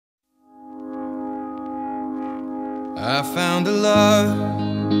I found a love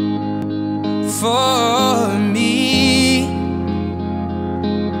for me.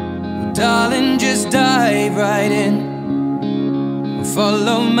 Well, darling, just dive right in and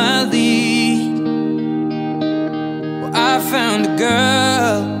follow my lead. Well, I found a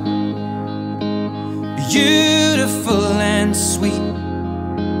girl, beautiful and sweet.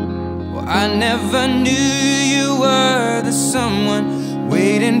 Well, I never knew you were the someone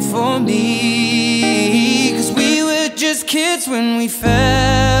waiting for me. 'Cause we were just kids when we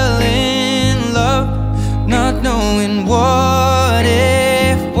fell in love, not knowing what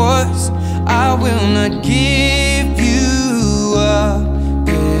it was. I will not give you up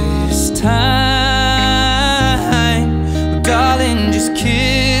this time. Well, darling, just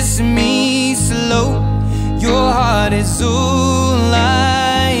kiss me slow. Your heart is all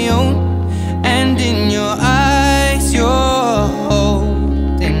I own, and in your eyes you're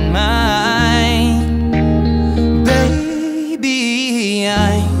holding mine. Baby,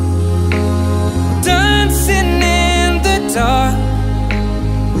 I'm dancing in the dark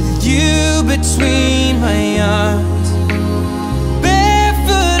with you between my arms,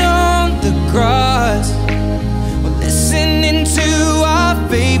 barefoot on the grass. We're listening to our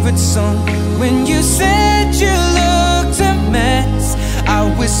favorite song. When you said you looked a mess, I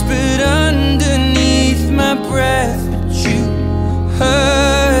whispered underneath my breath, but you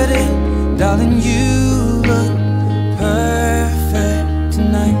heard it. Darling, you look perfect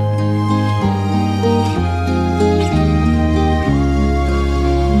tonight.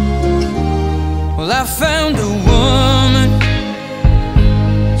 Well, I found a woman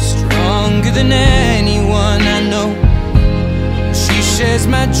stronger than anyone I know. She shares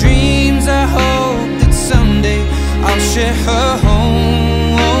my dreams. I hope that someday I'll share her home.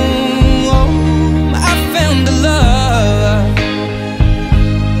 I found a love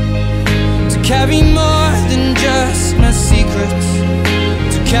to carry more than just my secrets,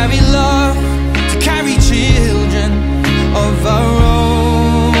 to carry love, to carry children of our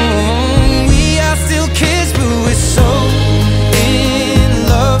own. We are still kids, but we're so in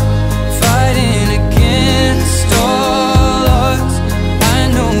love, fighting against all odds. I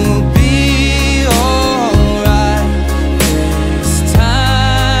know we'll be alright this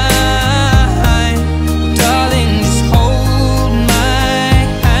time. Darling, just hold my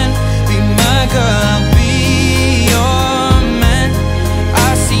hand, be my girl, I'll be your man. I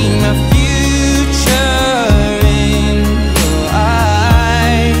see my future in your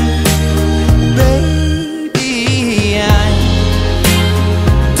eyes. Baby, I'm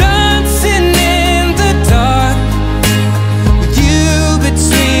dancing in the dark with you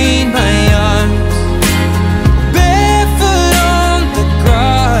between my arms, barefoot on the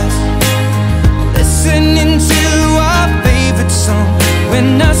grass, listening to our favorite song. When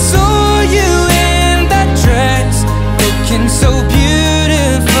I saw you in that dress, looking so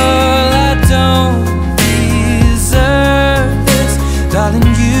beautiful, I don't deserve this. Darling,